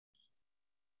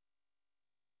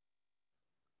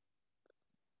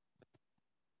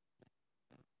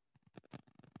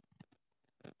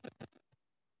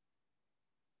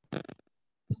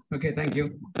Okay, thank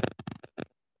you.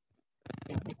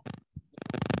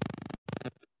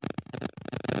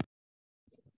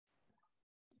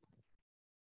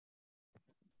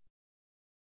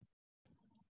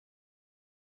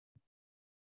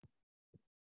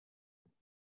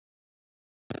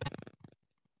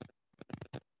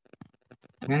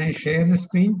 Can I share the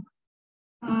screen?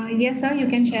 Yes, sir, you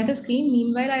can share the screen.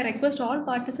 Meanwhile, I request all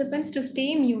participants to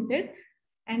stay muted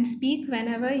and speak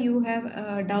whenever you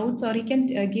have doubts, or you can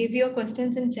give your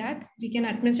questions in chat. We can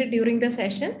administer it during the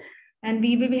session, and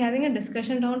we will be having a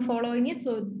discussion round following it.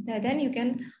 So that then you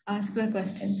can ask your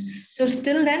questions. So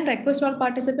still then, request all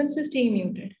participants to stay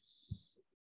muted.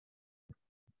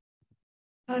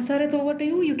 Sir, it's over to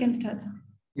you. You can start, sir.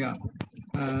 Yeah.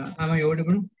 Am I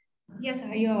audible? Yes,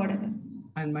 sir, you are audible.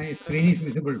 And my screen is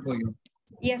visible for you.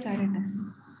 Yes, sir, it is.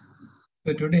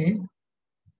 So today,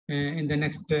 in the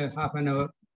next half an hour,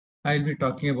 I'll be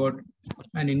talking about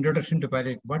an introduction to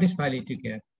palliative. What is palliative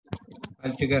care?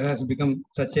 Palliative care has become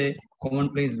such a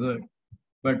commonplace word,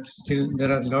 but still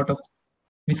there are a lot of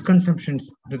misconceptions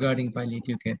regarding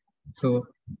palliative care. So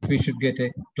we should get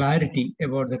a clarity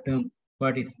about the term,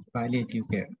 what is palliative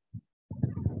care?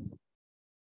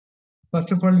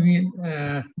 First of all,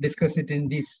 we'll discuss it in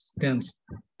these terms,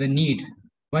 the need,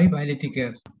 why palliative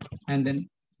care, and then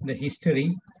the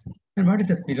history, and what is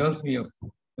the philosophy of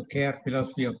the care,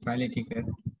 philosophy of palliative care,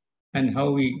 and how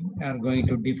we are going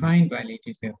to define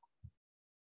palliative care.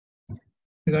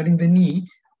 Regarding the need,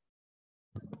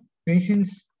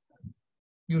 patients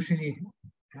usually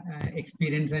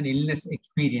experience an illness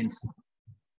experience.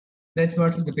 That's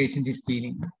what the patient is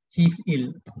feeling. He's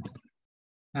ill.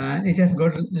 It has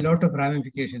got a lot of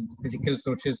ramifications, physical,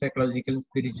 social, psychological,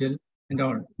 spiritual, and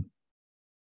all.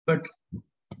 But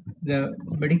the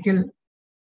medical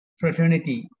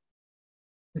fraternity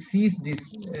sees this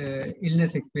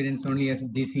illness experience only as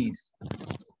disease.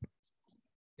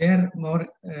 They are more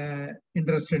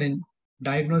interested in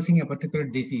diagnosing a particular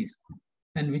disease,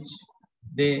 and which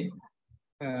they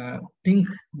think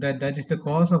that that is the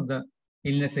cause of the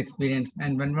illness experience.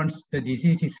 And when once the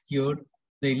disease is cured,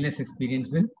 the illness experience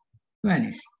will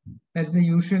vanish. That's the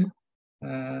usual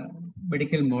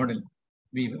medical model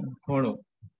we follow.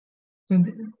 So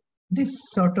this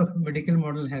sort of medical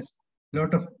model has a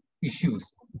lot of issues.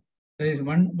 There is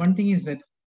one thing is that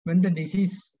when the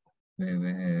disease,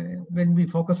 when we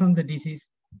focus on the disease,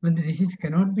 when the disease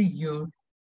cannot be cured,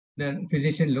 the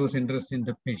physician loses interest in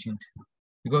the patient,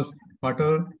 because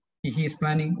whatever he is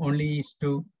planning only is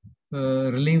to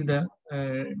relieve the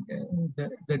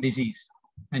disease.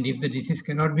 And if the disease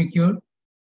cannot be cured,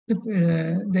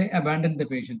 they abandon the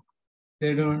patient.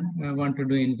 They don't want to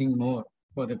do anything more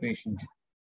for the patient.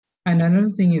 And another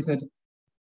thing is that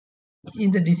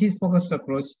in the disease-focused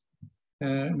approach,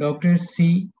 doctors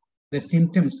see the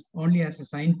symptoms only as a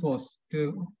signpost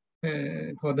to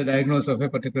for the diagnosis of a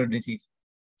particular disease.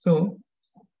 So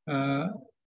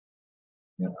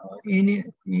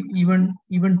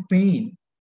even pain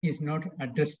is not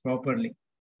addressed properly,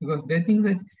 because they think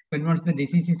that when once the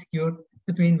disease is cured,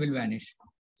 the pain will vanish.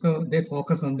 So they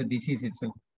focus on the disease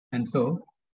itself, and so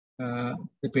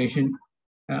the patient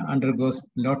undergoes a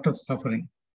lot of suffering.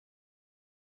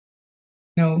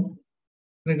 Now,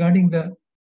 regarding the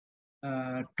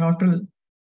total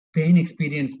pain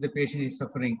experience the patient is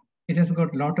suffering, it has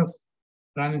got a lot of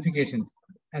ramifications.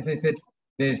 As I said,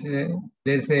 there's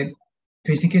a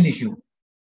physical issue,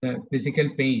 the physical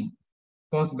pain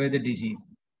caused by the disease,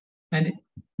 and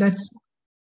that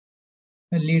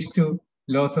leads to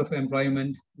loss of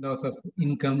employment, loss of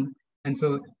income, and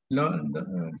so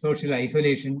social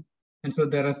isolation. And so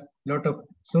there are a lot of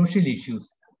social issues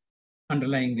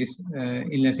underlying this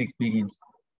illness experience.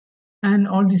 And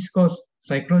all this cause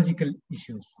psychological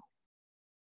issues.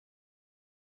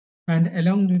 And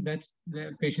along with that,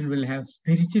 the patient will have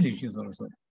spiritual issues also.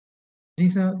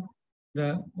 These are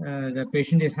the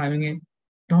patient is having a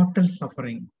total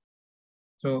suffering.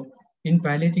 So in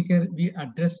palliative care, we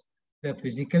address the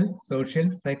physical, social,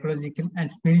 psychological,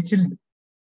 and spiritual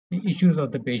issues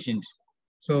of the patient.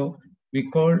 So we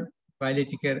call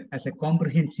palliative care as a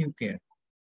comprehensive care.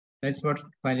 That's what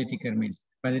palliative care means.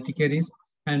 Palliative care is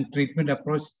a treatment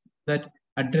approach that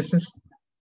addresses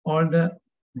all the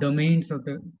domains of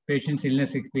the patient's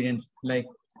illness experience, like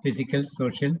physical,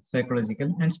 social,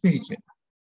 psychological, and spiritual.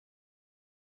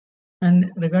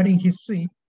 And regarding history,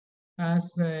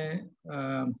 as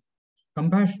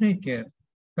compassionate care,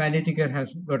 palliative care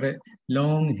has got a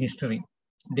long history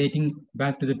dating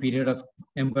back to the period of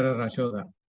Emperor Ashoka.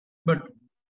 But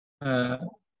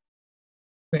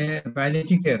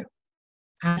palliative care,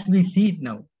 as we see it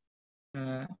now,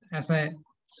 as a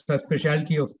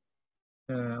specialty of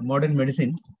modern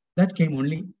medicine, That came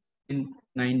only in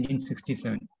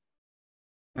 1967.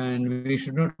 And we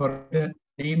should not forget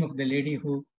the name of the lady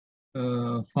who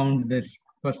found this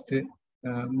first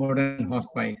modern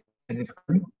hospice. That is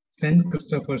called St.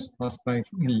 Christopher's Hospice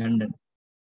in London.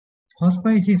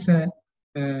 Hospice is a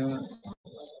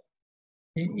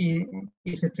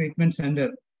treatment center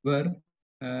where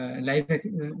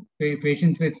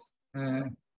patients with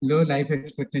low life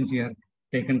expectancy are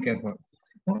taken care of,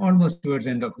 almost towards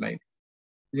end of life.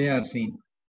 They are seen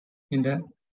in the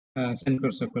St.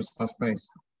 Christopher's Hospice.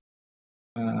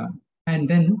 And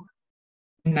then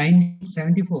in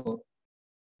 1974,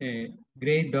 a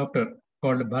great doctor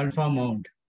called Balfour Mount,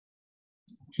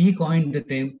 he coined the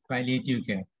term palliative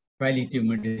care, palliative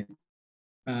medicine.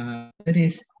 That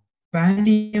is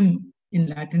pallium in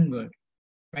Latin word.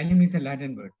 Pallium is a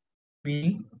Latin word,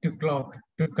 meaning to cloak,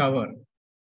 to cover.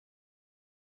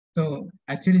 So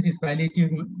actually this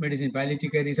palliative medicine,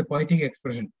 palliative care is a poetic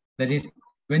expression. That is,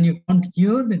 when you can't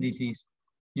cure the disease,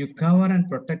 you cover and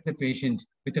protect the patient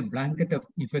with a blanket of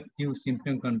effective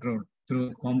symptom control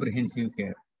through comprehensive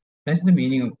care. That's the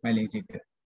meaning of palliative care.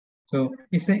 So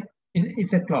it's a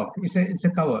cloak, it's a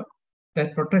cover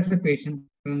that protects the patient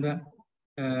from the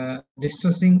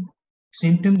distressing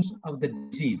symptoms of the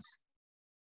disease,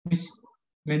 which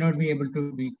may not be able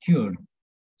to be cured.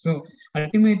 So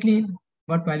ultimately,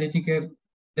 what palliative care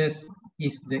does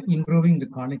is improving the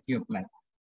quality of life.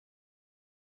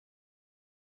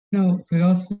 Now,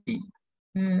 philosophy.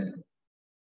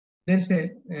 There's a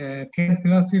care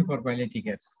philosophy for palliative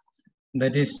care.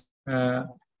 That is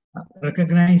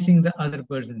recognizing the other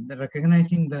person,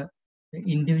 recognizing the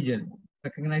individual,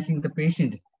 recognizing the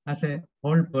patient as a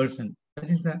whole person. That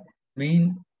is the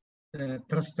main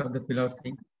thrust of the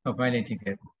philosophy of palliative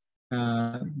care.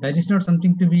 That is not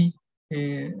something to be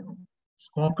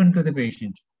spoken to the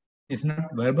patient. It's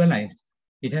not verbalized.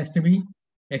 It has to be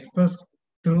expressed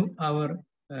through our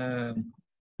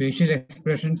facial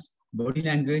expressions, body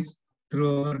language,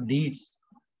 through our deeds,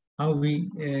 how we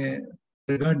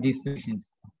regard these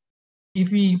patients.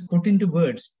 If we put into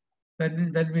words, that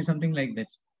will be something like that.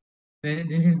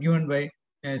 This is given by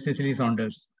Cecily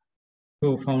Saunders,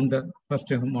 who found the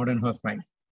first modern hospice.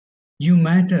 You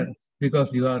matter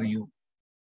because you are you.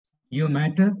 You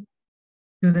matter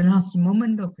to the last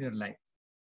moment of your life.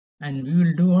 And we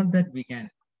will do all that we can,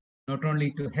 not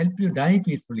only to help you die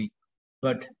peacefully,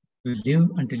 but to live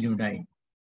until you die.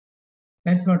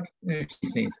 That's what she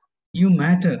says. You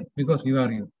matter because you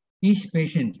are you. Each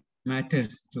patient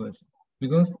matters to us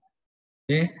because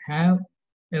they have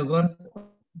a worth of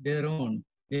their own.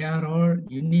 They are all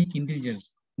unique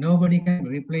individuals. Nobody can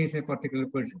replace a particular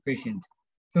patient.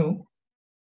 So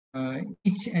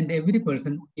each and every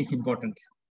person is important.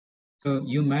 So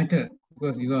you matter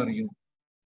because you are you.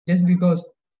 Just because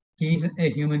he is a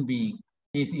human being,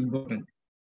 he is important.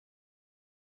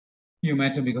 You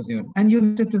matter because you are, and you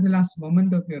matter to the last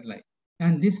moment of your life.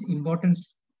 And this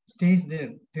importance stays there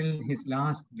till his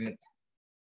last breath.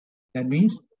 That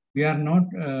means we are not,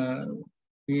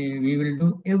 we will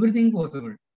do everything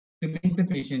possible to make the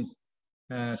patients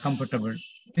comfortable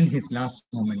till his last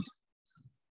moment.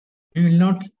 We will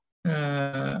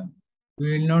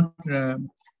not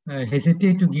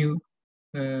hesitate to give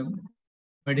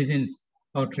medicines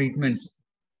or treatments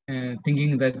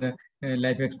thinking that the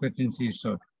life expectancy is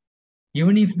short.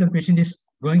 Even if the patient is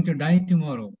going to die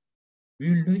tomorrow, we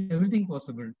will do everything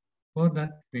possible for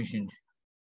that patient.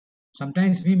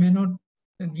 Sometimes we may not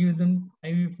give them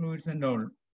IV fluids and all,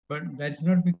 but that's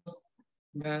not because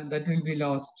that will be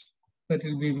lost, that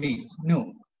will be waste.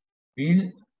 No,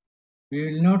 we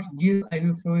will not give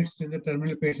IV fluids to the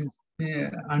terminal patients,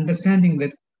 understanding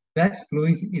that that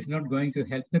fluid is not going to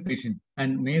help the patient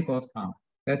and may cause harm.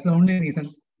 That's the only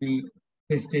reason we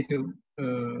hesitate to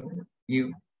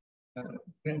give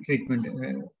treatment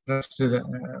drugs to the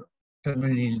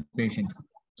terminal patients.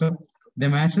 So they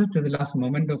matter to the last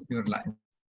moment of your life.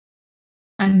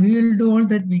 And we will do all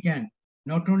that we can,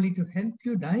 not only to help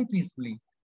you die peacefully,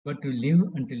 but to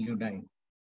live until you die.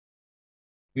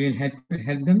 We will help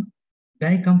them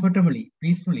die comfortably,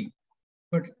 peacefully.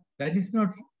 But that is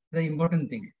not the important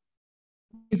thing.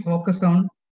 We focus on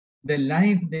the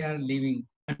life they are living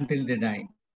until they die.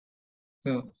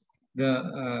 So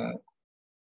the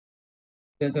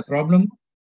problem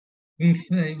we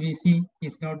see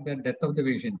is not the death of the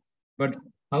patient, but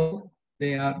how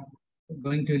they are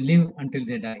going to live until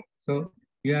they die. So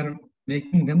we are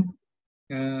making them,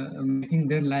 making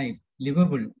their life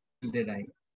livable till they die.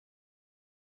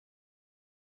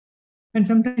 And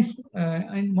sometimes,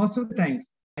 and most of the times,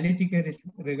 palliative care is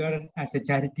regarded as a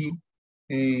charitable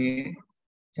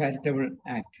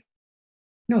act.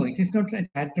 No, it is not a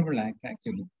charitable act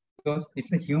actually. because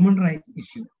it's a human rights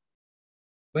issue.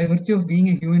 By virtue of being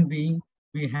a human being,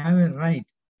 we have a right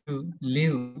to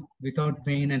live without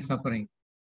pain and suffering.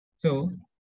 So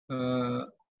we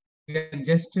are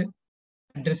just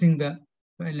addressing the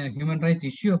human right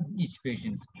issue of each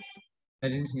patient.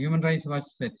 That is, human rights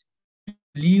was set.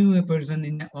 Leave a person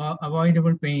in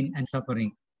avoidable pain and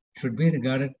suffering should be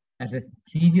regarded as a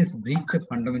serious breach of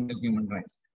fundamental human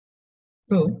rights.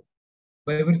 So,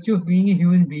 by virtue of being a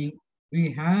human being,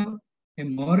 we have a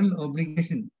moral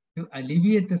obligation to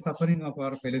alleviate the suffering of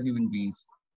our fellow human beings.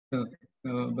 So,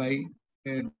 by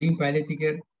doing palliative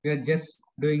care, we are just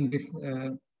doing this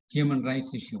human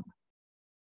rights issue.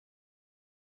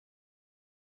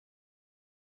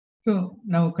 So,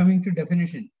 now coming to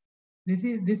definition.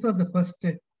 This was the first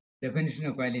definition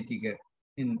of palliative care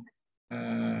in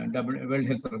World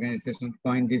Health Organization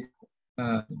coined this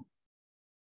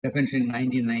definition in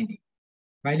 1990.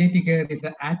 Palliative care is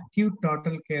the active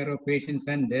total care of patients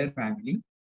and their family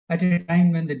at a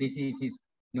time when the disease is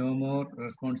no more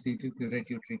responsive to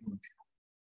curative treatment.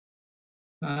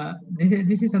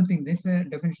 This is something, this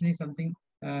definition is something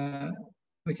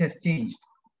which has changed,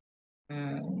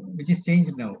 which is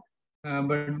changed now.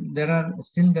 But there are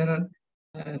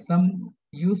some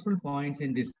useful points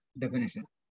in this definition.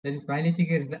 That is, palliative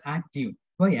care is the active.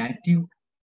 Why active?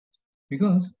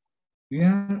 Because we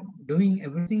are doing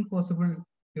everything possible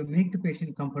to make the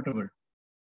patient comfortable.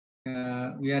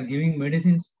 We are giving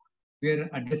medicines. We are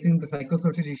addressing the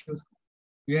psychosocial issues.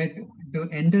 We are to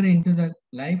enter into the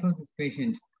life of this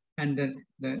patient and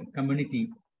the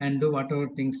community and do whatever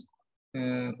things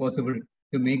possible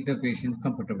to make the patient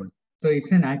comfortable. So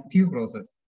it's an active process,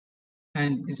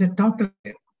 and it's a total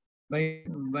care. By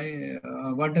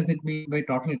what does it mean by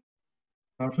total?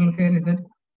 Total care is that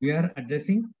we are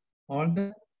addressing all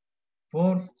the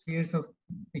 4 spheres of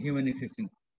human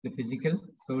existence: the physical,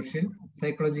 social,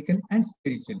 psychological, and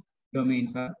spiritual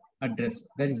domains are addressed.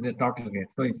 That is the total care.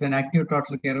 So it's an active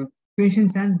total care of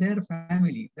patients and their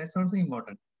family. That's also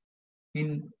important.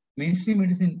 In mainstream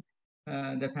medicine,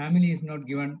 the family is not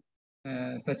given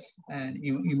such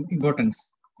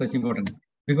importance,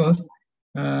 because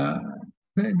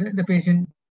the patient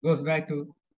goes back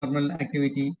to normal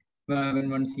activity when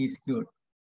once he is cured.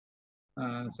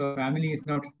 So family is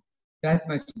not that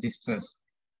much distressed.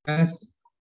 As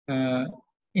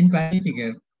in palliative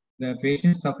care, the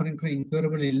patient suffering from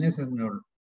incurable illnesses and all,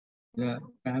 the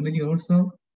family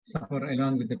also suffer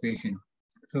along with the patient.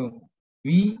 So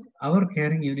our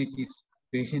caring unit is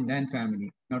patient and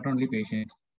family, not only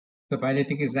patient. So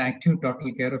palliative is the active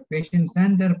total care of patients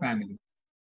and their family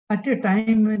at a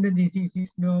time when the disease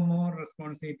is no more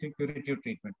responsive to curative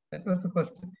treatment. That was the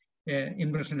first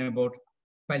impression about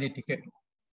palliative care.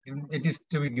 It is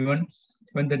to be given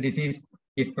when the disease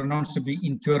is pronounced to be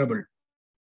incurable.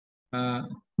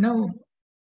 Now,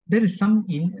 there is some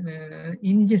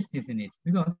injustice in it,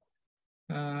 because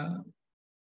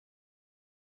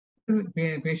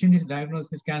the patient is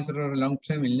diagnosed with cancer or a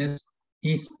long-term illness.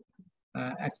 He's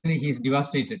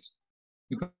devastated,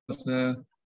 because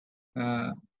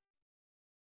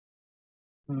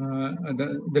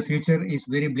the future is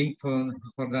very bleak for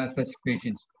such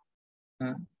patients,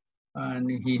 and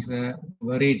he's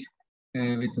worried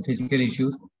with the physical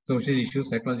issues, social issues,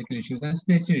 psychological issues, and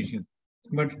spiritual issues.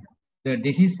 But the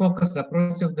disease-focused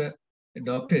approach of the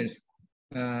doctors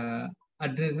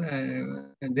address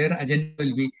their agenda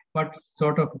will be what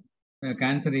sort of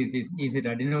cancer is this? Is it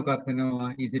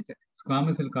adenocarcinoma? Is it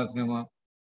squamous cell carcinoma?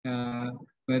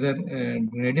 Whether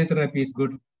radiotherapy is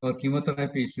good or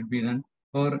chemotherapy should be done,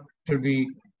 or should we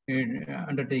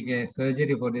undertake a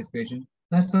surgery for this patient?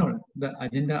 That's all the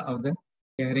agenda of the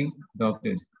caring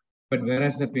doctors. But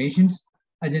whereas the patient's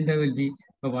agenda will be,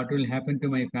 what will happen to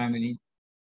my family?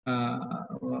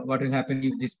 What will happen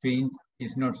if this pain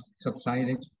is not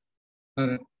subsided?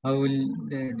 Or how will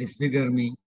they disfigure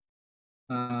me?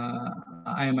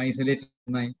 I am isolated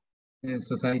in my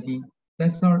society.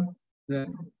 That's all the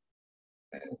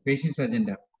patient's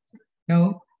agenda.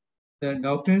 Now, the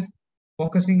doctors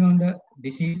focusing on the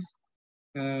disease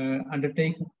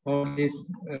undertake all this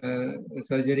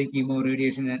surgery, chemo,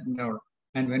 radiation, and all.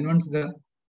 And when once at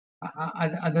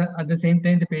the same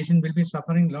time, the patient will be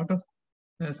suffering a lot of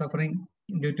suffering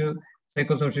due to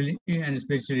psychosocial and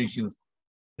spiritual issues.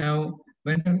 Now,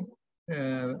 when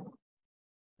the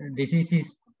disease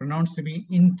is pronounced to be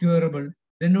incurable,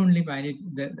 then only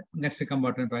the next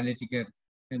compartment, palliative care,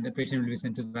 and the patient will be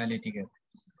sent to the palliative care.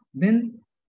 Then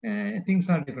things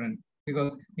are different,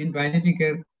 because in palliative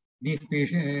care, these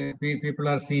people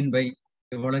are seen by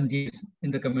the volunteers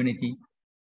in the community,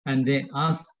 and they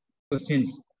ask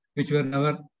questions which were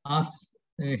never asked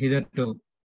hitherto.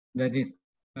 That is,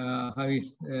 how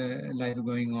is life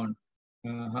going on,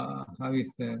 how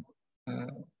is the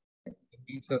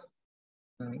means of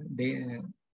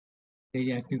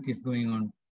daily activities going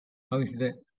on, how is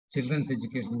the children's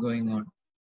education going on,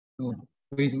 who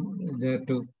is there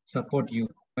to support you,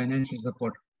 financial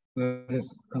support, where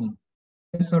does come.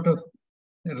 That sort of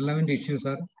relevant issues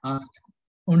are asked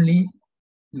only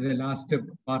the last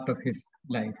part of his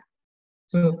life.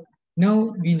 So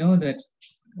now we know that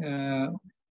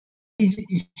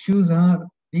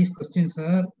these questions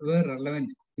were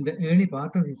relevant in the early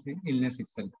part of his illness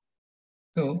itself.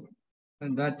 So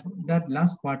that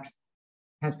last part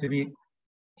has to be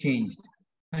changed.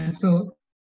 And so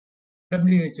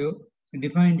WHO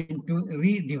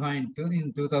redefined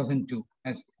in 2002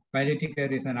 as palliative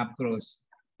care is an approach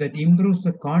that improves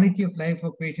the quality of life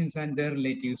of patients and their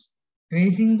relatives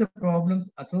facing the problems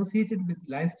associated with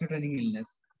life-threatening illness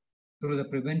through the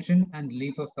prevention and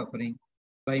relief of suffering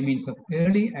by means of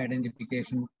early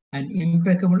identification and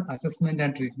impeccable assessment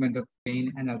and treatment of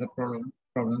pain and other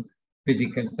problems,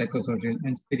 physical, psychosocial,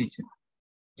 and spiritual.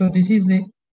 So this is the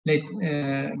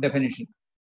definition.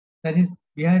 That is,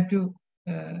 we have to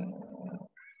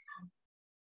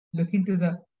look into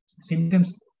the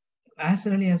symptoms as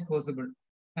early as possible,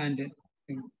 and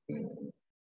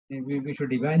we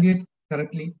should evaluate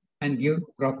correctly and give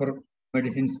proper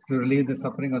medicines to relieve the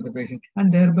suffering of the patient,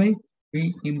 and thereby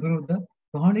we improve the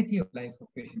quality of life of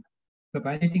patients. So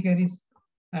palliative care is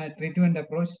a treatment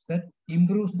approach that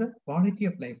improves the quality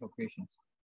of life of patients.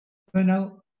 So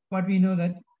now what we know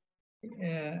that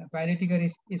palliative care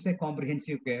is a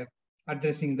comprehensive care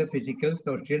addressing the physical,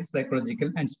 social,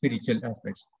 psychological, and spiritual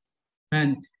aspects.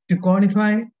 And to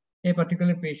qualify a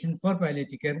particular patient for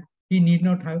palliative care, he need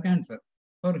not have cancer,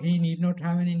 or he need not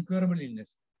have an incurable illness.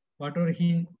 Whatever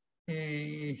he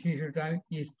should have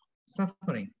is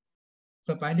suffering.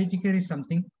 So palliative care is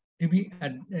something to be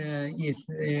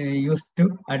used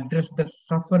to address the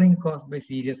suffering caused by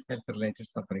serious health-related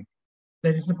suffering.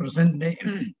 That is the present day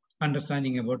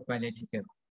understanding about palliative care.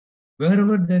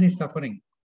 Wherever there is suffering,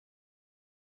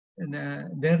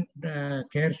 their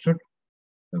care should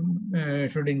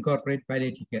incorporate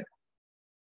palliative care.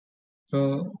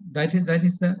 So that is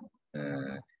the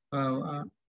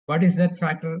what is that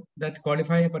factor that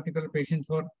qualify a particular patient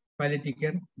for palliative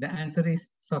care? The answer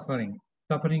is suffering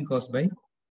caused by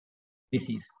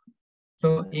disease.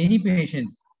 So any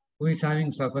patient who is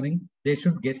having suffering, they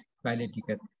should get palliative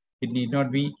care. It need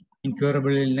not be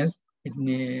incurable illness.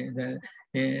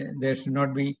 There should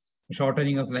not be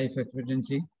shortening of life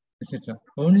expectancy, etc.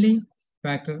 Only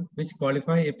factor which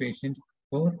qualify a patient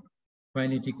for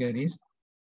palliative care is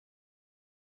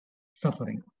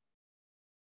suffering.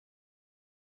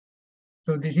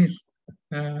 So this is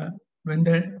when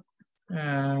the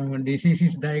disease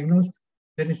is diagnosed,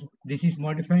 there is disease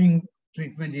modifying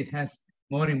treatment. It has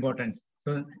more importance.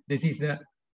 So this is the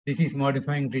disease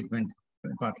modifying treatment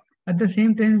part. At the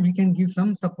same time, we can give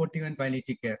some supportive and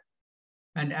palliative care.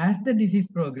 And as the disease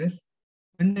progresses,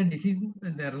 when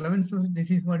the relevance of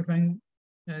disease modifying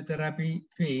therapy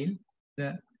fail,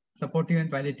 the supportive and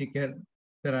palliative care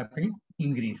therapy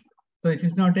increase. So it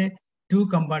is not a two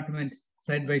compartment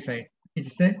side by side.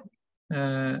 It's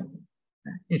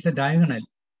a diagonal.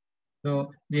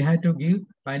 So we have to give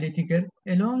palliative care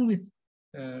along with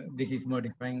disease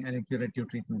modifying and curative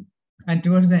treatment. And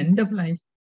towards the end of life,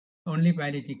 only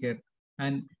palliative care.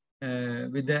 And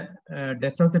with the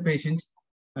death of the patient,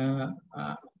 our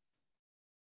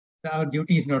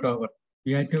duty is not over.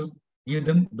 We have to give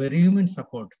them bereavement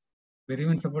support.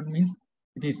 Bereavement support means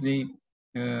it is the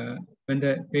when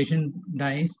the patient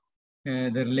dies,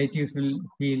 the relatives will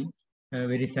feel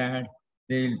very sad.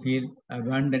 They will feel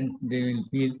abandoned. They will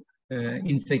feel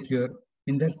insecure.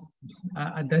 In that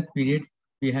at that period,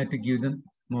 we have to give them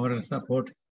moral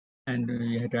support, and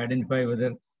we have to identify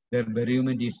whether their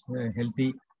bereavement is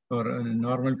healthy or a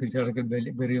normal physiological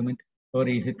bereavement, or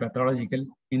is it pathological.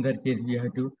 In that case, we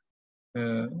have to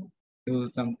do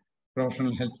some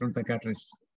professional help from psychiatrists.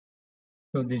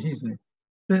 So this is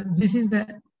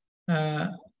the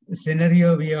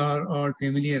scenario we are all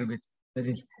familiar with. That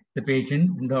is the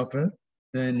patient, doctor,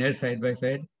 the nurse side by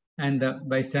side, and the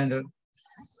bystander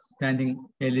standing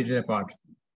a little apart.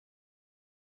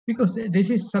 Because this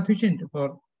is sufficient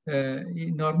for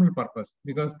normal purpose,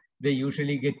 because they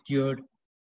usually get cured.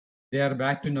 They are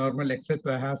back to normal, except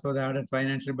perhaps for the added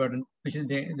financial burden, which is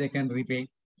they can repay,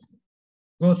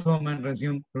 goes home and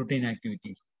resume routine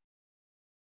activities.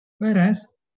 Whereas,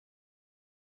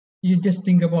 you just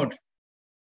think about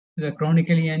the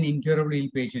chronically and incurably ill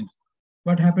patients.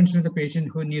 What happens to the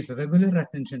patient who needs regular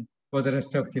attention for the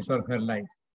rest of his or her life?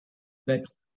 That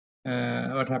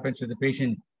what happens to the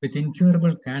patient with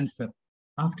incurable cancer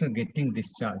after getting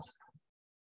discharged.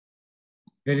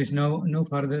 There is no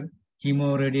further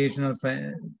chemo, radiation, or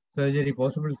surgery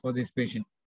possible for this patient.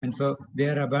 And so they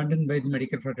are abandoned by the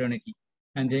medical fraternity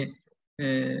and they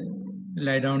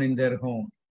lie down in their home.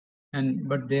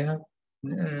 But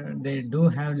they do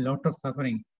have a lot of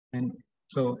suffering. And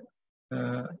so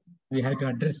we have to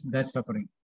address that suffering.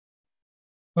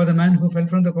 For the man who fell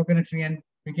from the coconut tree and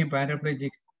became paraplegic,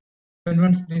 when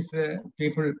once these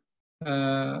people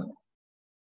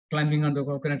climbing on the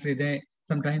coconut tree, they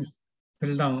sometimes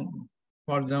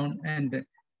fall down, and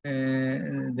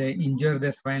they injure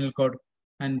their spinal cord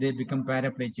and they become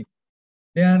paraplegic.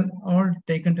 They are all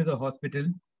taken to the hospital,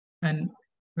 and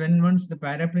when once the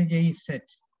paraplegia is set,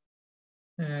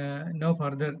 no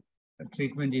further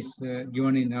treatment is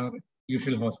given in our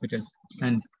usual hospitals,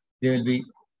 and they will be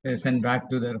sent back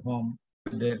to their home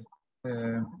with their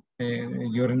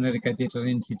urinary catheter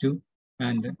in situ,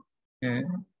 and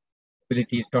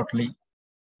ability is totally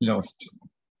lost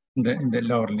in the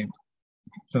lower limb.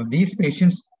 So these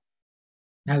patients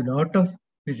have a lot of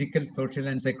physical, social,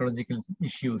 and psychological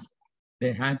issues.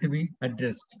 They have to be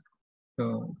addressed.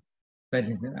 So that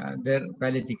is their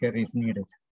palliative care is needed.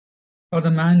 For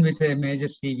the man with a major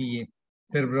CVA,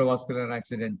 cerebrovascular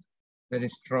accident, there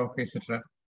is stroke, etc.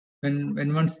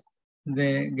 When once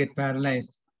they get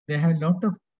paralyzed, they have a lot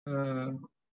of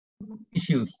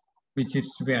issues which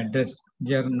is to be addressed.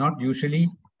 They are not usually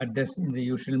addressed in the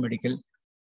usual medical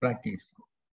practice.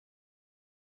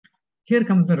 Here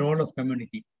comes the role of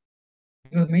community.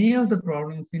 Because many of the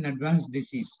problems in advanced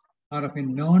disease are of a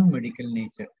non-medical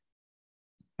nature,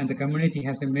 and the community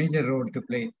has a major role to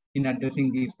play in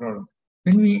addressing these problems.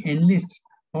 When we enlist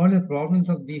all the problems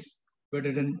of these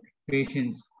bedridden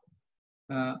patients,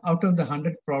 out of the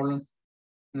 100 problems,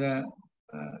 the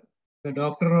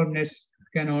doctor or nurse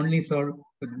can only solve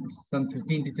some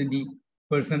 15 to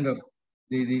 20% of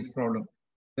these problems.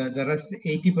 The rest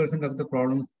 80% of the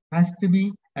problem has to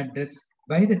be addressed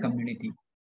by the community.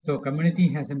 So community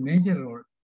has a major role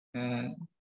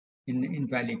in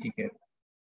palliative care.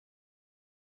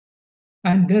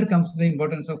 And there comes the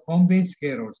importance of home-based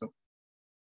care also.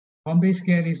 Home-based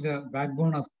care is the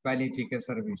backbone of palliative care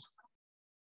service,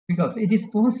 because it is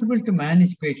possible to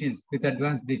manage patients with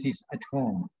advanced disease at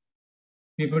home.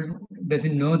 People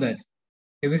doesn't know that.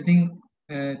 Everything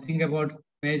think about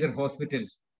major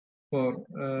hospitals for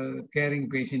caring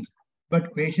patients,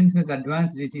 but patients with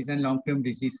advanced disease and long-term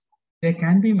disease, they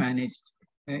can be managed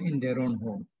in their own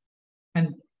home.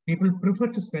 And people prefer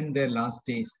to spend their last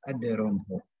days at their own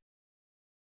home.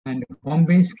 And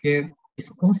home-based care is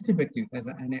cost-effective as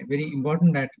a very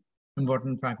important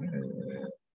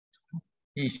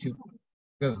issue,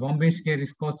 because home-based care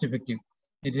is cost-effective.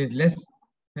 It is less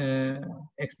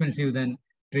expensive than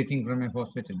treating from a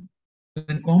hospital.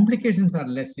 Then complications are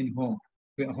less in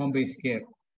home-based care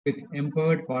with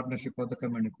empowered partnership of the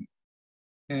community.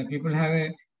 People have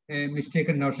a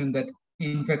mistaken notion that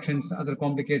infections, other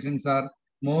complications are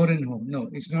more in home. No,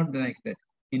 it's not like that.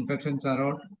 Infections are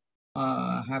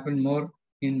all happen more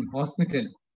in hospital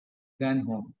than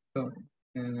home. So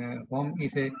home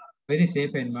is a very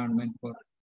safe environment for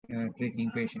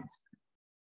treating patients,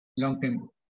 long-term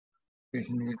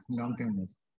patients with long-term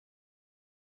illness.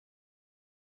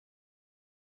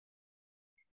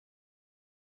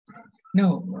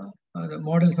 Now, the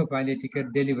models of palliative care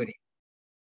delivery.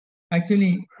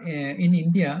 Actually, in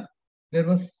India, there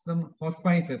was some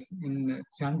hospices in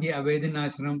Shanti Avedin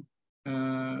Ashram,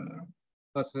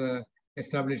 was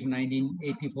established in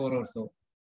 1984 or so.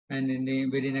 And in the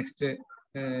very next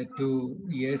 2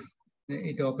 years,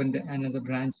 it opened another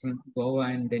branch in Goa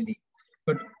and Delhi.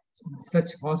 But such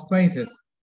hospices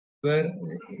where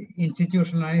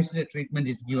institutionalized treatment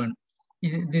is given,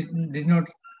 it did not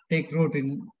take root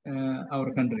in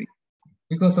our country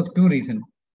because of two reasons.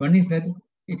 One is that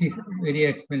it is very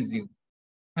expensive.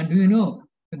 And do you know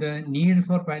the need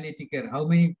for palliative care? How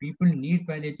many people need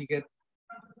palliative care?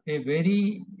 A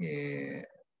very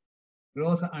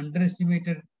gross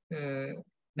underestimated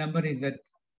number is that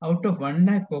out of 1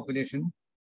 lakh population,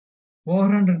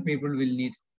 400 people will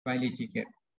need palliative care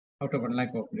out of 1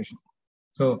 lakh population.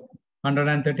 So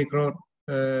 130 crore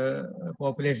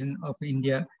population of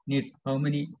India needs how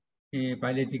many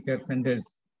palliative care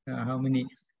centers, how many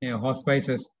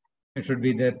hospices should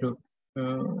be there to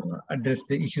address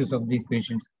the issues of these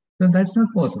patients. So that's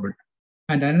not possible.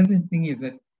 And another thing is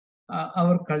that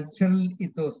our cultural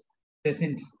ethos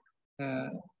doesn't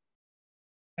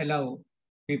allow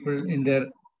people in their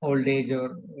old age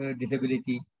or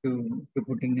disability to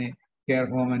put in a care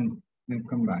home and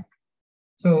come back.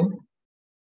 So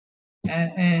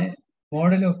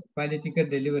model of palliative care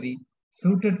delivery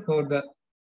suited for the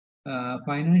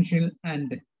financial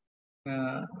and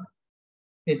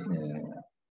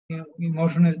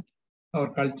emotional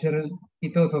or cultural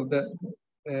ethos of the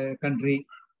country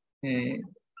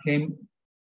came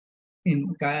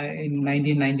in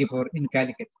 1994 in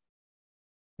Calicut.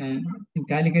 And in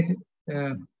Calicut,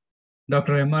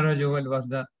 Dr. M.R. Rajawal was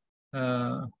the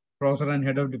professor and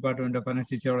head of Department of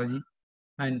Anesthesiology,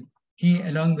 and he,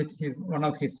 along with one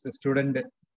of his student,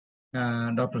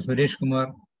 Dr. Suresh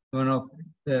Kumar, one of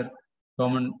their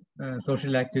common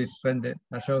social activist friend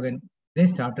Ashokan, they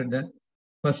started the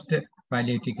first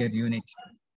palliative care unit.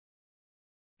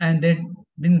 And they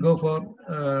didn't go for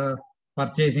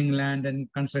purchasing land and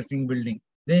constructing building.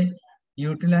 They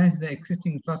utilized the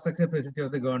existing infrastructure facility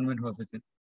of the government hospital.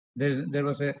 There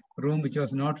was a room which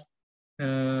was not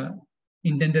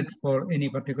intended for any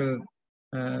particular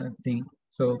thing.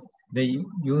 So they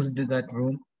used that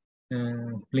room,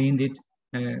 cleaned it,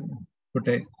 put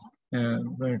a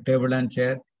table and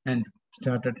chair, and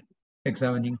started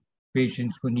examining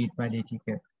patients who need palliative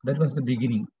care. That was the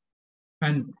beginning.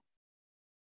 And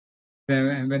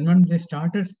when they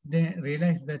started, they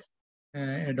realized that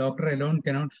a doctor alone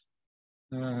cannot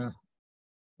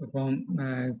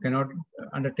cannot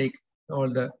undertake all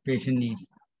the patient needs.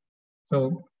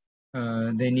 So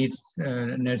they need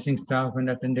nursing staff and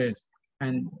attenders.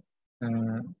 And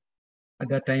at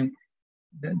that time,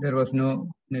 there was no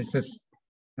nurses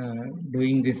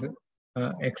doing this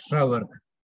extra work.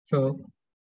 So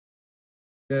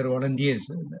their volunteers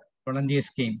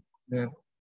came, their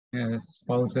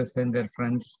spouses and their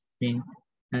friends came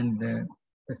and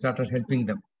started helping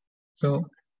them. So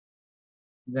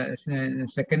the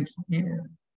second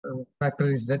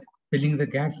factor is that filling the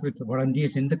gaps with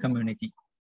volunteers in the community.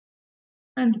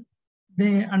 And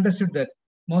they understood that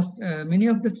many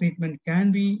of the treatment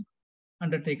can be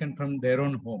undertaken from their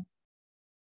own home,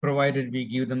 provided we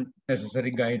give them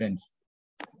necessary guidance.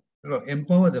 So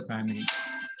empower the family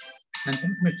and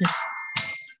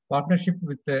partnership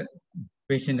with the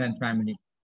patient and family.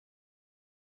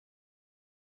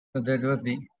 So that was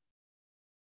the,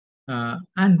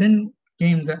 and then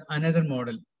came another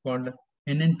model called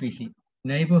NNPC,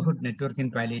 Neighborhood Network in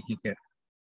Palliative Care.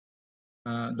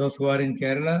 Those who are in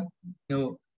Kerala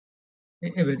know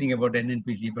everything about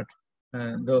NNPC, but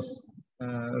those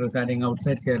residing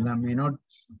outside Kerala may not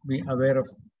be aware of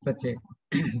such a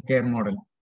care model.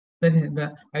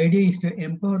 The idea is to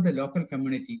empower the local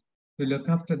community to look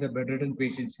after the bedridden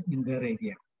patients in their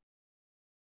area,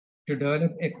 to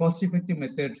develop a cost-effective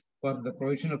method for the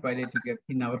provision of palliative care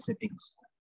in our settings.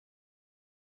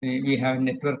 We have a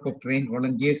network of trained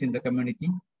volunteers in the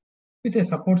community with a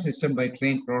support system by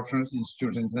trained professionals,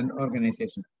 institutions, and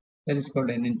organizations. That is called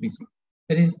NNPC.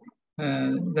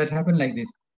 That happened like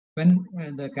this. When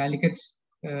the Calicut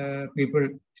people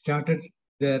started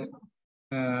their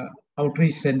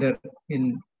outreach center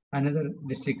in another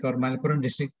district or Malappuram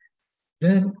district,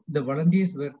 there the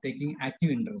volunteers were taking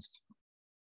active interest.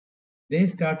 They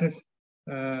started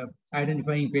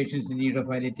identifying patients in need of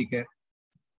palliative care,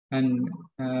 and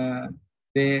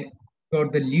they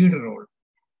got the lead role.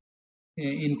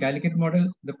 In Calicut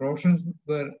model, the professionals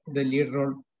were the lead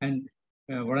role and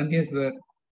volunteers were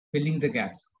filling the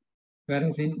gaps.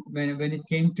 Whereas when it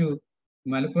came to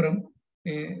Malappuram,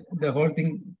 the whole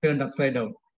thing turned upside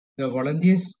down. The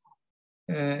volunteers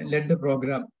led the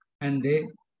program, and they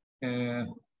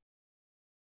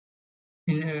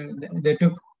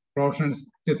took professionals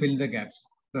to fill the gaps.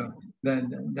 So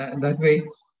that way,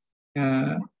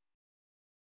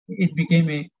 it became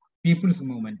a people's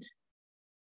movement.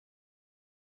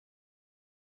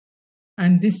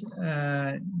 And this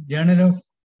Journal of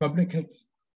Public Health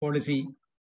Policy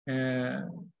said,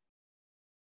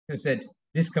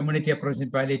 this community approach in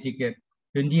palliative care,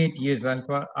 28 years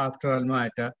after Alma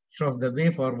Ata, shows the way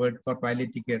forward for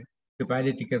palliative care to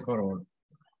palliative care for all.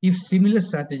 If similar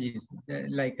strategies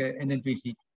like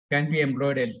NNPC can be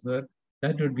employed elsewhere,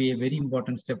 that would be a very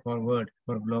important step forward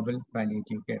for global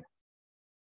palliative care.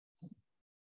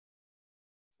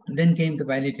 Then came the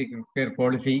palliative care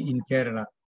policy in Kerala,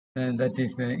 that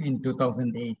is in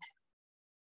 2008.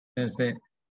 There's a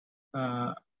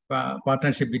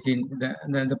partnership between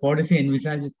the policy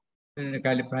envisages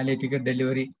palliative care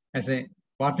delivery as a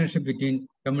partnership between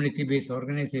community-based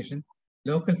organizations,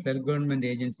 local self-government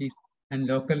agencies, and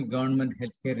local government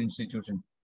healthcare institutions.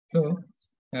 So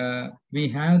we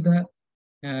have the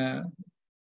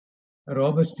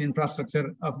robust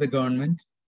infrastructure of the government.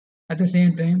 At the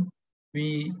same time,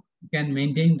 we can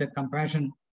maintain the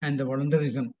compassion and the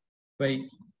volunteerism by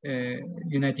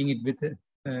uniting it with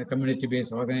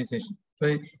community-based organization.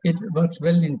 So it works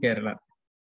well in Kerala.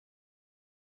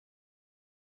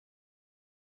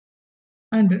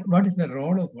 And what is the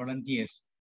role of volunteers?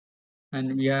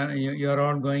 And you are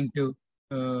all going to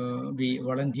be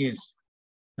volunteers,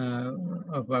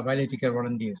 of palliative care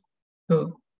volunteers.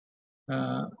 So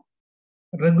the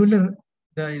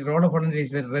role of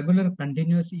volunteers is regular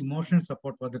continuous emotional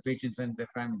support for the patients and their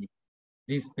family.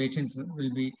 These patients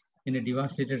will be in a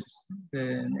devastated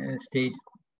state,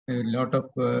 a lot of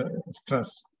stress.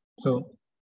 So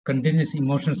continuous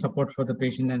emotional support for the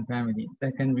patient and family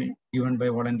that can be given by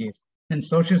volunteers. And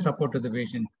social support to the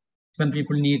patient. Some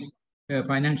people need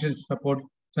financial support.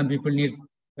 Some people need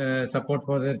support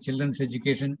for their children's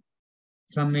education.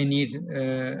 Some may need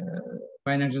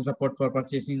financial support for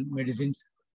purchasing medicines.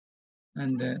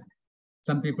 And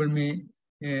some people may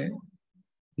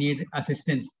need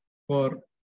assistance for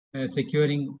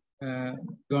securing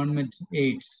government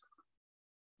aids.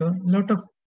 So a lot of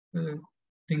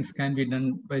things can be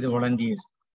done by the volunteers.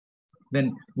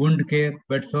 Then wound care,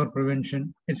 bed sore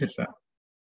prevention, etc.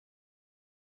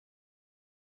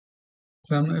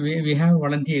 We have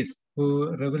volunteers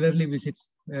who regularly visit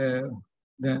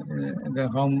the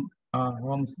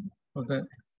homes of the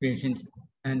patients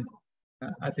and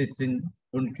assist in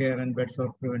wound care and bed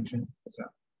sore prevention, etc.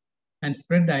 And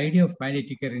spread the idea of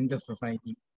palliative care in the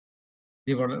society.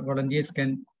 The volunteers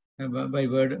can, by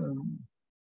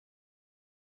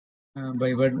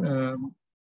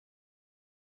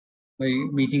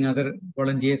meeting other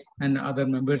volunteers and other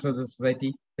members of the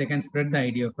society, they can spread the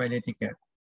idea of palliative care.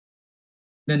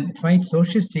 Then fight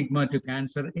social stigma to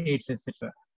cancer, AIDS,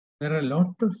 etc. There are a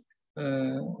lot of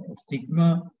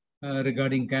stigma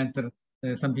regarding cancer.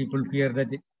 Some people fear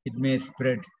that it may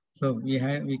spread. So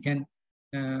we can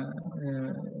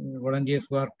volunteers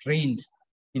who are trained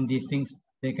in these things,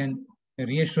 they can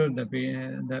reassure the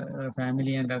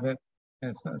family and other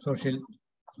social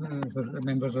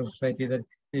members of society that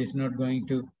it is not going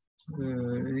to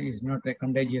is not a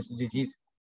contagious disease,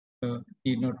 so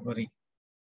need not worry.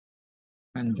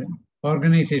 And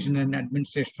organization and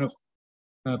administration of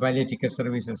palliative care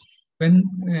services. When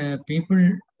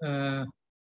people,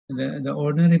 the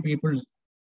ordinary people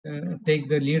take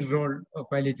the lead role of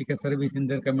palliative care service in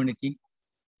their community,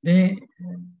 there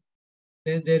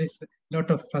is a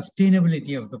lot of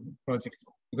sustainability of the project,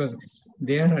 because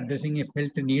they are addressing a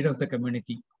felt need of the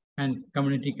community, and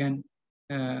community can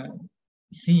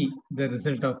see the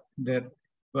result of their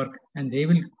work, and they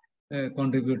will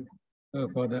contribute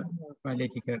for the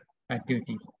palliative care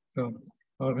activities. So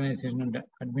organization and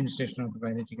administration of the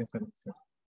palliative care services.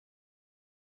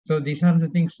 So these are the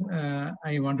things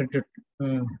I wanted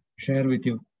to share with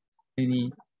you.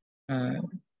 Any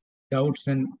doubts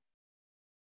and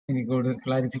any good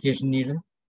clarification needed,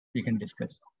 we can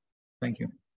discuss. Thank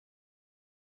you.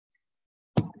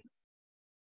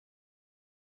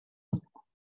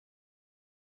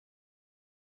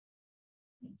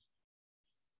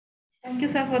 Thank you,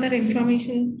 sir, for that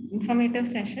informative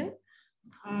session.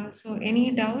 So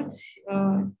any doubts?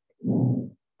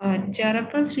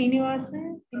 Jarappa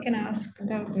Srinivasan, you can ask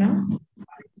doubt now.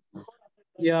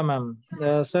 Yeah, ma'am.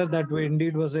 Sir, that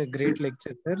indeed was a great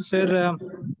lecture, sir. Sir,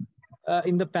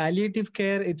 in the palliative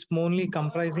care, it's mainly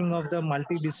comprising of the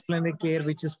multidisciplinary care,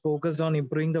 which is focused on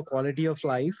improving the quality of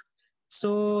life.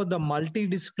 So the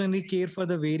multidisciplinary care for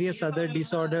the various other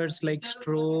disorders like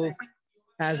stroke,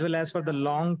 as well as for the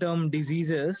long-term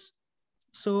diseases.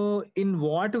 So in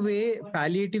what way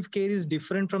palliative care is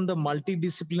different from the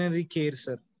multidisciplinary care,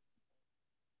 sir?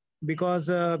 Because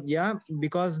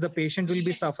because the patient will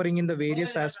be suffering in the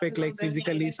various aspects like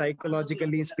physically,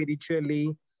 psychologically,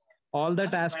 spiritually. All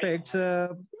that aspects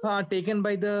are taken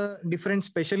by the different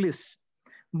specialists.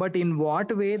 But in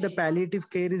what way the palliative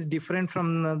care is different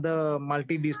from the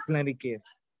multidisciplinary care?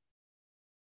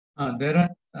 There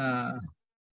are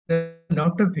a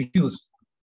lot of issues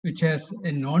which has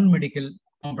a non-medical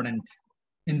component.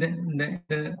 In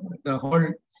the whole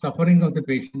suffering of the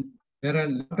patient, there are a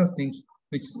lot of things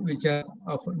which are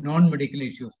of non-medical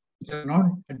issues, which are not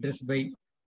addressed by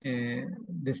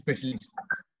the specialists.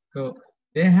 So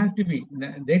they have to be,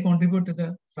 they contribute to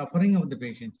the suffering of the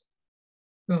patient.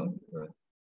 So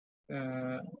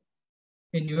a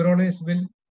neurologist will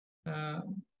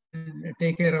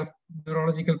take care of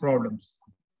neurological problems.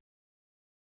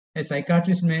 A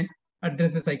psychiatrist may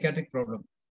address a psychiatric problem.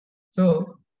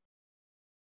 So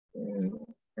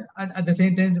at the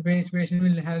same time, the patient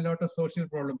will have a lot of social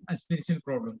problems and spiritual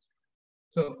problems.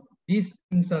 So these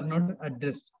things are not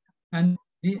addressed. And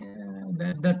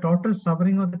the total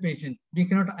suffering of the patient, we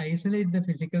cannot isolate the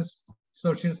physical,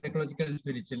 social, psychological, and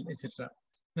spiritual, etc.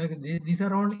 These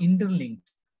are all interlinked.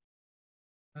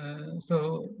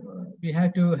 So we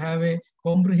have to have a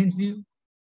comprehensive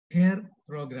care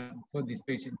program for this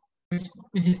patient.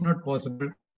 which is not possible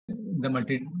in the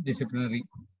multidisciplinary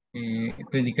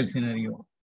clinical scenario.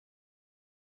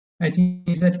 I think,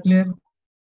 is that clear?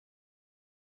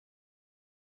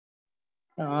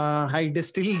 I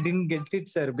still didn't get it,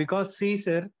 sir, because see,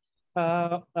 sir,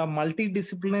 a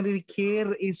multidisciplinary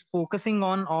care is focusing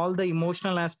on all the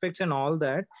emotional aspects and all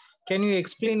that. Can you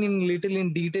explain in little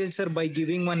in detail, sir, by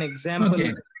giving one example?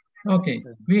 Okay.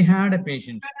 We had a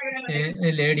patient,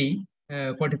 a lady,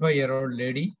 45-year-old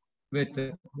lady with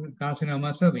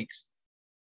carcinoma cervix,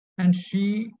 and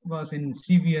she was in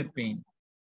severe pain,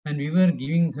 and we were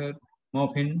giving her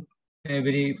morphine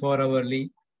every 4 hourly.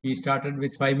 We started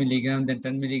with 5 milligram, then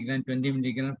 10 milligram, 20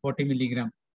 milligram, 40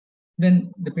 milligram.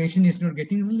 Then the patient is not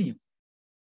getting relief.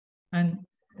 And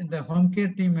the home care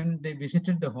team, when they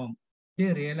visited the home,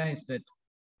 they realized that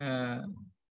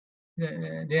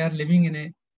they are living in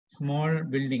a small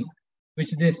building,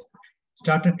 which they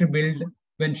started to build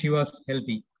when she was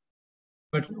healthy.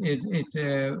 But it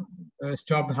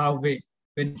stopped halfway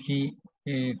when she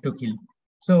took ill.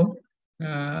 So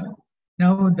now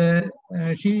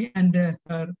she and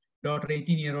her daughter,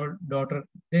 18-year-old daughter,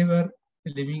 they were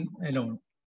living alone.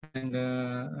 And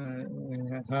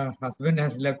her husband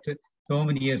has left so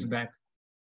many years back.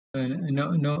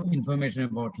 No information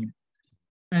about him.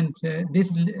 And this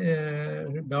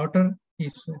daughter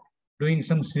is doing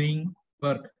some sewing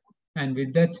work. And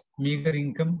with that meager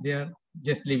income, they are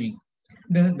just living.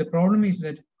 The problem is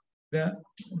that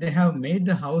they have made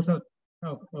the house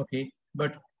okay,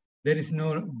 but there is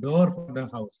no door for the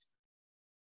house.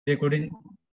 They couldn't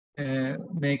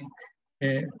make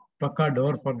a pakka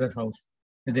door for the house.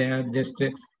 They have just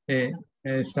a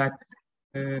sack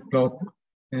cloth.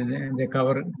 They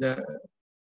cover the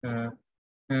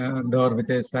door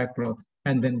with a sackcloth,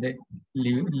 and then they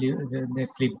they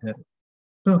sleep there.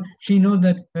 So she knows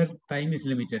that her time is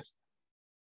limited,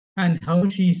 and how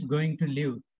she is going to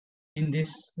live in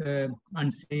this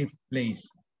unsafe place.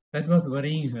 That was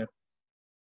worrying her.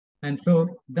 And so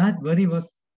that worry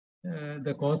was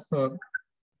the cause of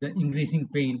the increasing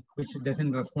pain, which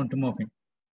doesn't respond to morphine.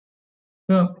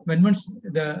 So when once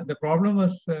the problem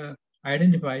was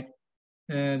identified,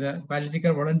 the palliative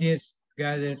care volunteers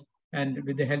gathered, and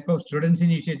with the help of students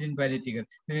initiated in palliative care.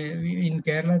 In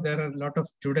Kerala, there are a lot of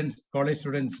students, college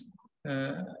students,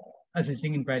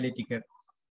 assisting in palliative care.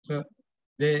 So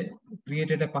they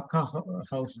created a pakka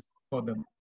house for them.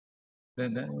 The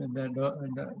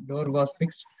door was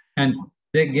fixed, and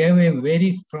they gave a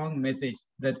very strong message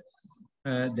that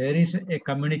there is a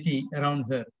community around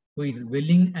her who is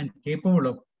willing and capable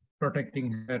of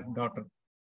protecting her daughter.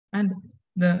 And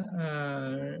the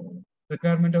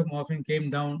requirement of morphine came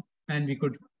down, and we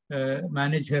could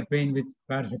manage her pain with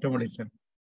paracetamol itself.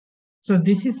 So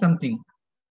this is something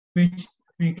which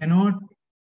we cannot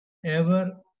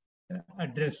ever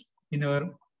address in our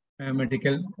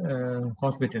medical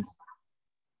hospitals.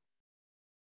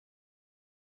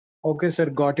 Okay, sir,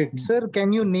 got it. Sir,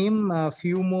 can you name a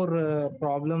few more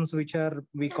problems which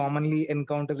we commonly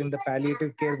encounter in the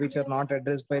palliative care which are not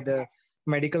addressed by the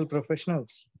medical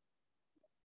professionals?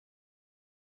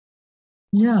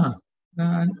 Yeah,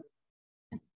 lot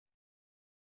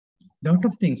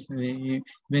of things.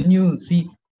 When you see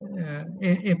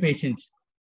a patient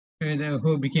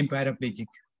who became paraplegic,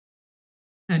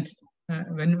 and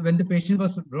when the patient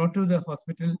was brought to the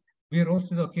hospital, we rose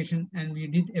to the occasion and we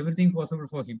did everything possible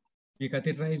for him. We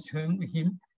catheterized him,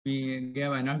 we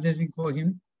gave analgesic for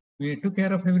him, we took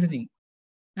care of everything,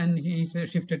 and he is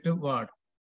shifted to ward.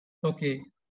 Okay,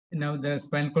 now the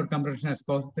spinal cord compression has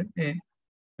caused a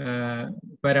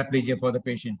paraplegia for the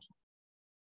patient.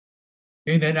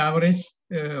 In an average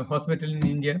hospital in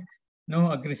India,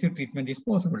 no aggressive treatment is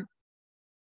possible.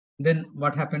 Then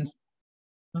what happens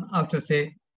after,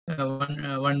 say,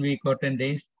 1 week or 10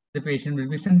 days, the patient will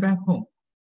be sent back home.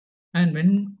 And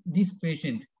when this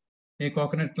patient, a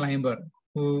coconut climber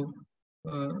who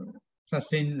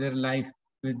sustained their life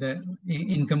with the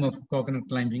income of coconut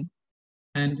climbing,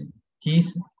 and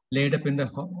he's laid up in the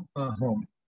home,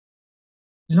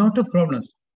 lot of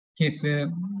problems. His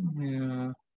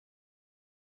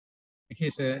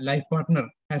life partner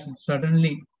has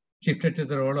suddenly shifted to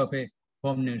the role of a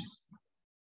home nurse.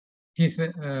 His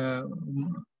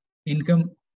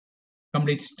income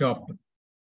completely stopped.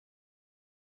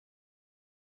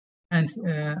 And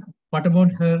what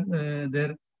about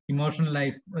their emotional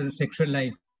life, sexual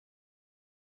life?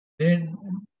 They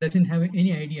doesn't have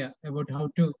any idea about how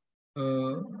to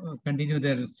continue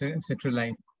their sexual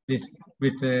life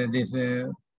with this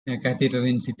catheter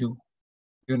in situ,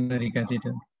 urinary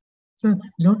catheter. So a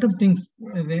lot of things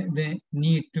they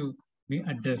need to be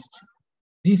addressed.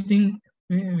 These things,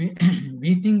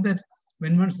 we think that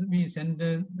when once we send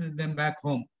them back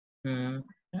home,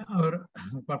 our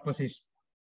purpose is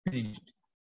finished.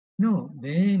 No,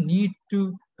 they need to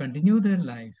continue their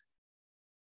life,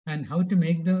 and how to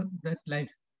make that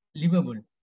life livable.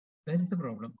 That is the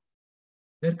problem.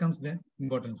 There comes the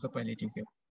importance of palliative care.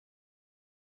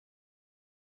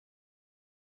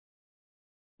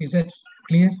 Is that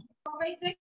clear?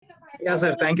 Yeah,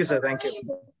 sir. Thank you, sir. Thank you.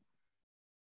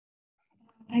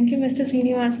 Thank you, Mr.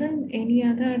 Srinivasan. Any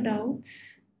other doubts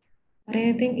or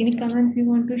anything, any comments you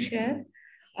want to share?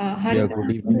 Yeah,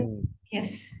 good evening.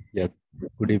 Yes. Yeah,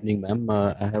 good evening, ma'am.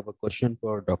 I have a question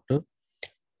for doctor.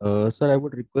 Sir, I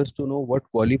would request to know what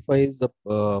qualifies a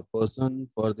person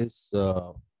for this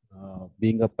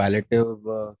being a palliative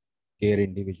care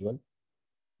individual.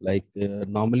 Like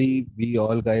normally, we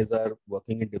all guys are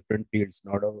working in different fields,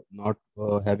 not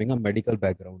having a medical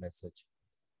background as such.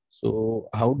 So,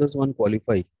 how does one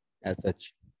qualify as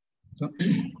such? So,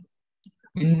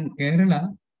 in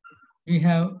Kerala, we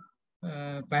have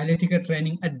palliative care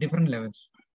training at different levels.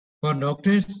 For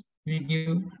doctors, we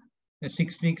give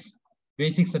 6 weeks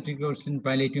basic certificate course in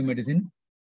palliative medicine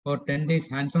or 10 days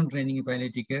hands-on training in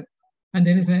palliative care. And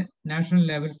there is a national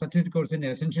level certificate course in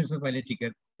essentials of palliative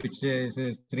care, which is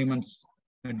 3 months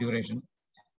duration.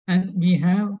 And we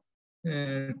have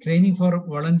training for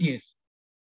volunteers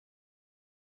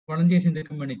in the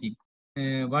community.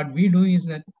 What we do is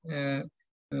that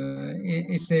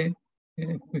it's a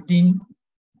 15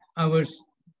 hours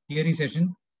theory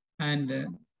session and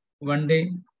 1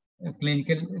 day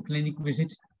clinic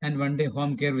visit and 1 day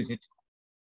home care visit,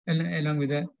 along with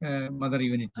the mother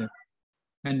unit there.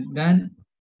 And then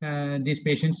these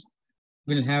patients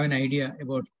will have an idea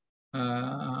about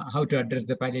how to address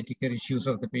the palliative care issues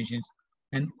of the patients,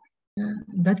 and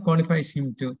that qualifies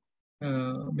him to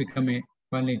become a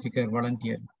palliative care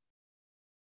volunteer.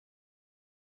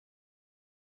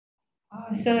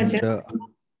 Sir, just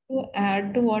to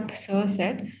add to what Sir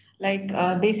said, like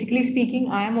basically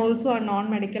speaking, I am also a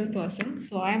non-medical person.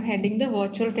 So I am heading the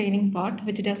virtual training part,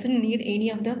 which doesn't need any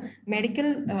of the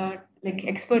medical like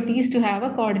expertise to have a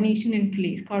coordination in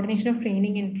place, coordination of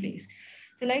training in place.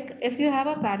 So like if you have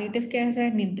a palliative care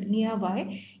center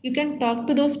nearby, you can talk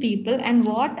to those people and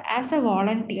what as a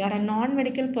volunteer, a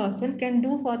non-medical person can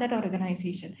do for that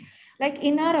organization. Like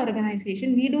in our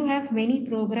organization, we do have many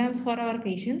programs for our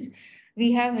patients.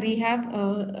 We have rehab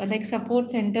like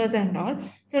support centers and all.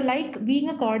 So like being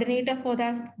a coordinator for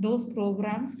those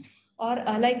programs, or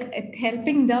like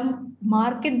helping them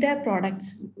market their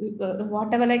products,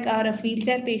 whatever, like our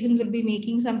wheelchair patients will be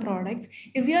making some products.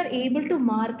 If we are able to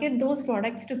market those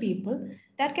products to people,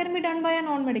 that can be done by a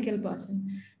non-medical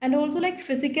person. And also like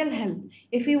physical help,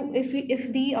 if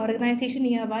the organization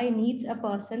nearby needs a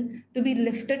person to be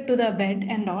lifted to the bed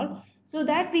and all, so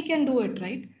that we can do it,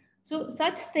 right? So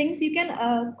such things you can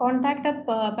contact a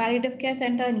palliative care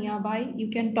center nearby. You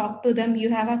can talk to them.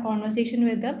 You have a conversation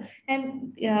with them,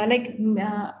 and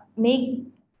make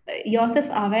yourself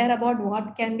aware about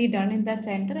what can be done in that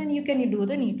center, and you can do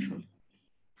the needful.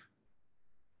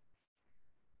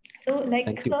 So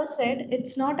like Sir said,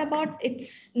 it's not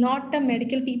the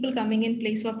medical people coming in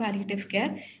place for palliative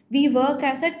care. We work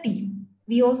as a team.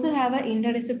 We also have an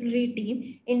interdisciplinary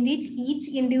team in which each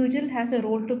individual has a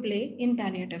role to play in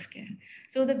palliative care.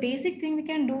 So the basic thing we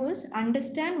can do is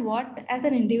understand what as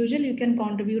an individual you can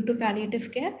contribute to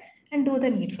palliative care and do the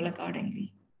needful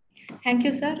accordingly. Thank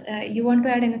you, sir. You want to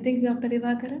add anything, Dr.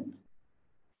 Divakaran?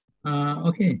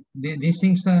 Okay, these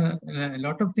things are a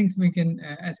lot of things we can,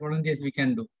 as volunteers, we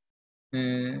can do.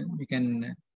 We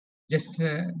can just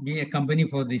be a company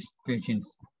for these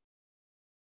patients,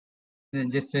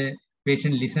 just a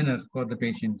patient listener for the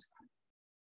patients.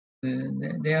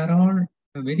 They are all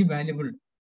very valuable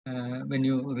when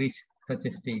you reach such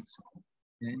a stage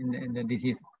in the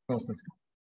disease process.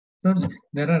 So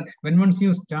there are, when once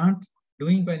you start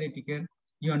doing palliative care,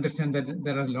 you understand that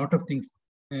there are a lot of things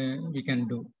we can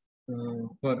do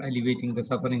for alleviating the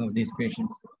suffering of these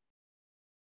patients.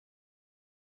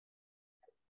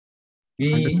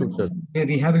 We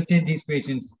rehabilitate these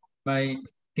patients by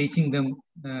teaching them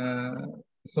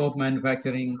soap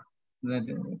manufacturing,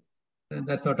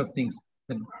 that sort of things,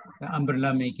 the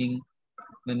umbrella making,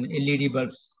 then LED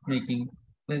bulbs making,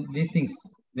 these things.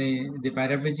 The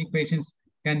paraplegic patients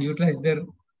can utilize their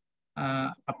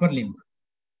upper limb.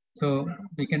 So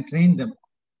we can train them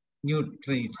new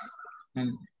trades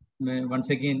and once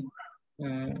again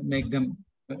make them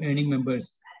earning members,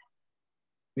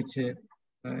 which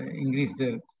increase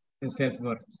their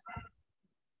self-worth.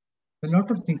 A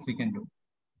lot of things we can do.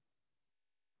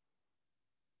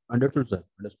 Understood, sir.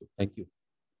 Understood. Thank you.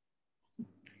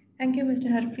 Thank you, Mr.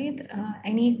 Harpreet.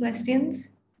 Any questions?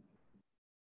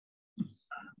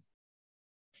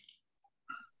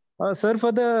 Sir,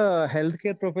 for the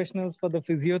healthcare professionals, for the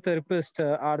physiotherapist,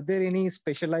 are there any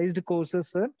specialized courses,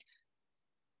 sir,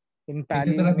 in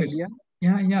palliative in India?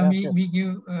 Yeah, sir. we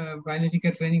give palliative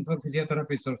care training for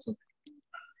physiotherapists also.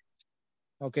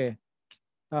 Okay.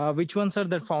 Which ones are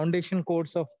the foundation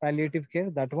course of palliative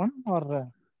care? That one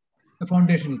or? The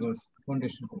foundation course.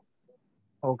 Foundation course.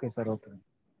 Okay, sir. Okay.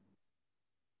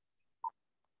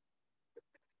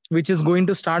 Which is going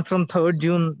to start from 3rd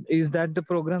June. Is that the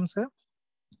program, sir?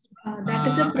 That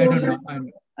is a I don't know.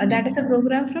 program. That is a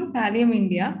program from Pallium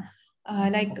India.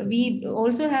 Like we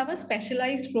also have a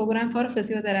specialized program for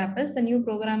physiotherapists. The new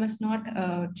program is not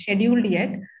scheduled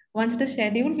yet. Once it is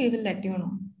scheduled, we will let you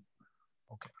know.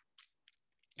 Okay.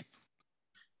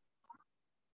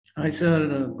 Hi,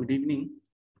 sir. Good evening.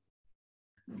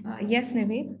 Yes,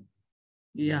 Naveen.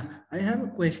 Yeah, I have a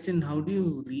question. How do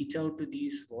you reach out to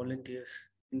these volunteers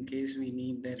in case we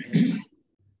need their help?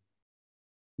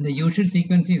 The usual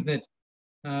sequence is that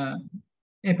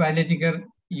a palliative care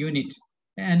unit,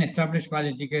 an established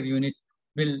palliative care unit,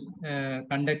 will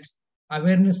conduct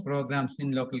awareness programs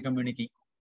in local community.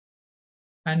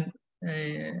 And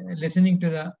listening to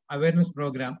the awareness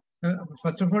program,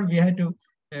 first of all, we had to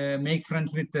make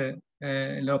friends with the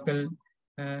local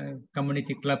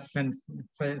community clubs and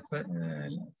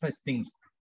such things.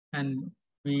 And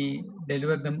we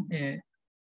deliver them a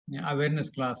awareness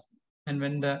class. And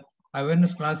when the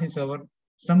awareness class is over,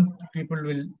 some people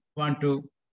will want to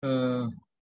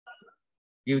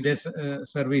give their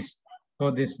service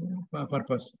for this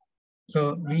purpose.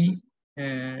 So we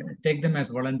take them as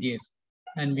volunteers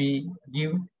and we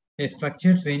give a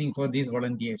structured training for these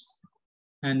volunteers.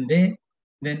 And they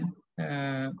then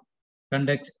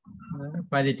conduct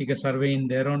palliative survey in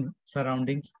their own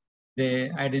surroundings. They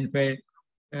identify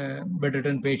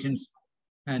bedridden patients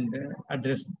and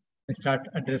start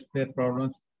address their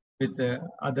problems with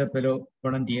other fellow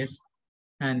volunteers,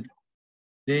 and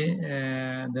they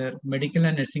their medical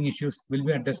and nursing issues will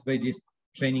be addressed by this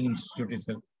training institute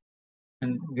itself.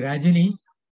 And gradually,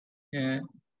 the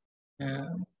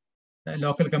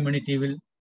local community will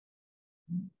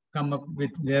come up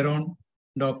with their own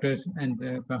doctors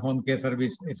and home care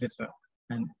service, etc.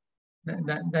 And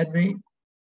that way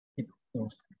it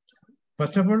goes.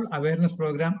 First of all, awareness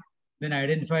program, then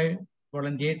identify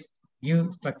volunteers,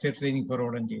 give structured training for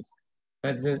volunteers.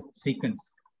 That's the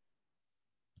sequence.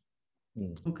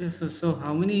 Okay, so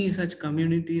how many such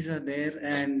communities are there,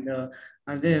 and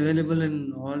are they available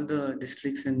in all the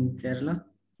districts in Kerala?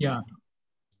 Yeah,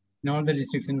 in all the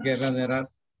districts in Kerala, there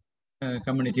are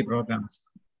community programs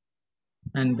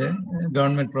and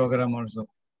government program also.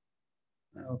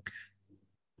 Okay.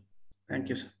 Thank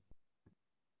you, sir.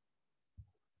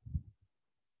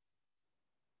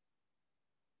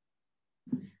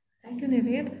 Thank you,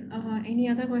 Naved. Any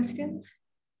other questions?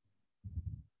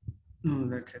 No,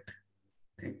 that's it.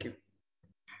 Thank you.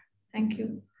 Thank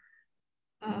you.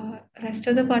 Rest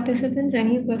of the participants,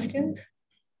 any questions?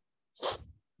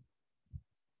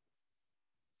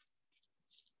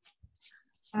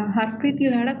 Harpreet,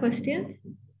 you had a question?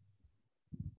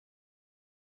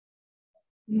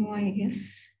 No, I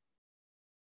guess.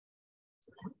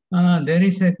 There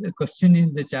is a question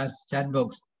in the chat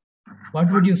box.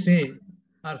 What would you say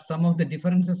are some of the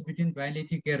differences between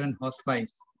palliative care and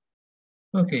hospice?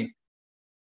 Okay.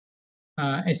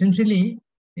 Essentially,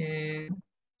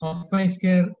 hospice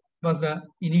care was the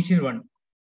initial one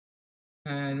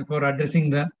for addressing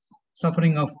the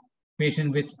suffering of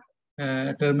patients with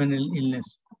terminal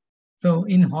illness. So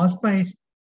in hospice,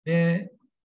 they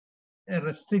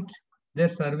restrict their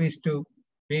service to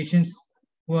patients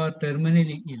who are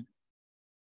terminally ill.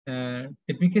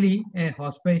 Typically, a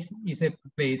hospice is a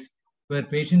place where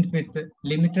patients with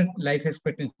limited life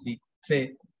expectancy,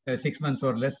 say 6 months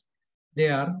or less, they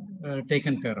are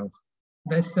taken care of.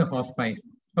 That's the hospice.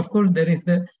 Of course, there's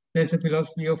a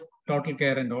philosophy of total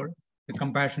care and all, the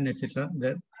compassion, etc.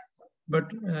 There, but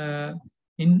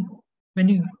when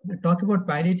you talk about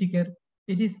palliative care,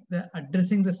 it is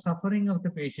addressing the suffering of the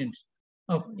patients,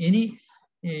 of any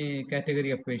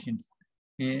category of patients.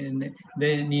 And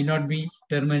they need not be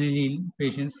terminally ill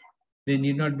patients. They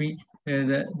need not be,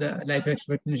 the life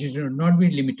expectancy should not be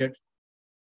limited.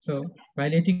 So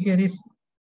palliative care is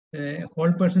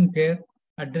whole person care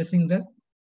addressing the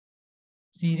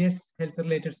serious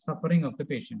health-related suffering of the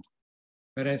patient.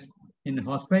 Whereas in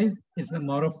hospice, it's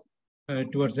more of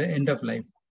towards the end of life.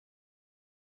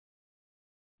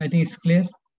 I think it's clear.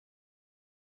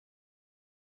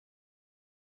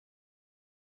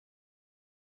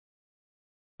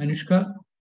 Anushka,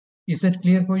 is that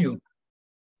clear for you?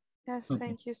 Yes, Okay.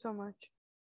 Thank you so much.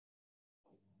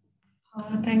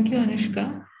 Thank you,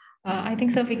 Anushka. I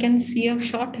think, sir, we can see a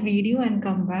short video and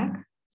come back.